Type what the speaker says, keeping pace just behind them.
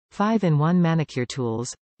5-in-1 manicure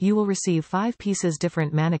tools. You will receive 5 pieces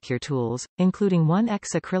different manicure tools, including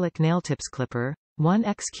 1x acrylic nail tips clipper,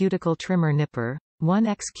 1x cuticle trimmer nipper,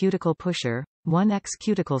 1x cuticle pusher, 1x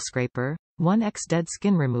cuticle scraper, 1x dead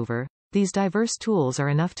skin remover. These diverse tools are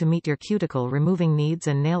enough to meet your cuticle removing needs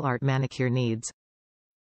and nail art manicure needs.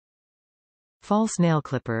 False nail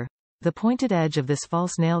clipper. The pointed edge of this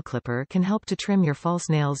false nail clipper can help to trim your false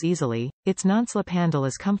nails easily. Its non-slip handle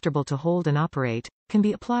is comfortable to hold and operate, can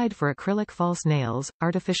be applied for acrylic false nails,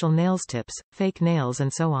 artificial nails tips, fake nails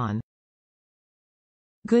and so on.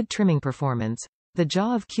 Good trimming performance. The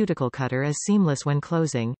jaw of cuticle cutter is seamless when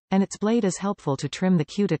closing, and its blade is helpful to trim the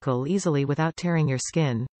cuticle easily without tearing your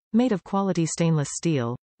skin. Made of quality stainless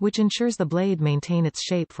steel, which ensures the blade maintain its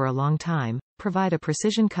shape for a long time, provide a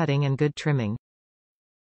precision cutting and good trimming.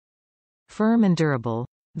 Firm and durable.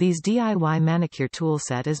 These DIY manicure tool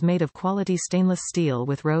set is made of quality stainless steel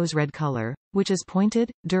with rose red color, which is pointed,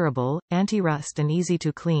 durable, anti-rust and easy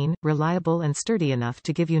to clean, reliable and sturdy enough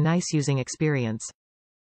to give you nice using experience.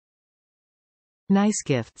 Nice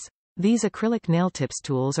gifts. These acrylic nail tips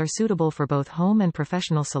tools are suitable for both home and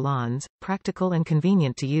professional salons, practical and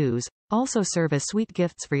convenient to use, also serve as sweet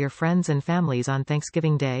gifts for your friends and families on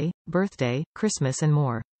Thanksgiving Day, birthday, Christmas and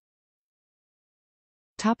more.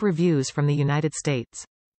 Top reviews from the United States.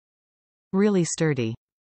 Really sturdy.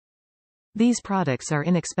 These products are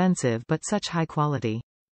inexpensive but such high quality.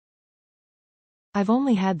 I've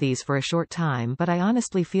only had these for a short time but I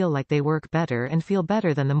honestly feel like they work better and feel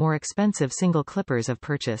better than the more expensive single clippers I've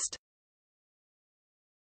purchased.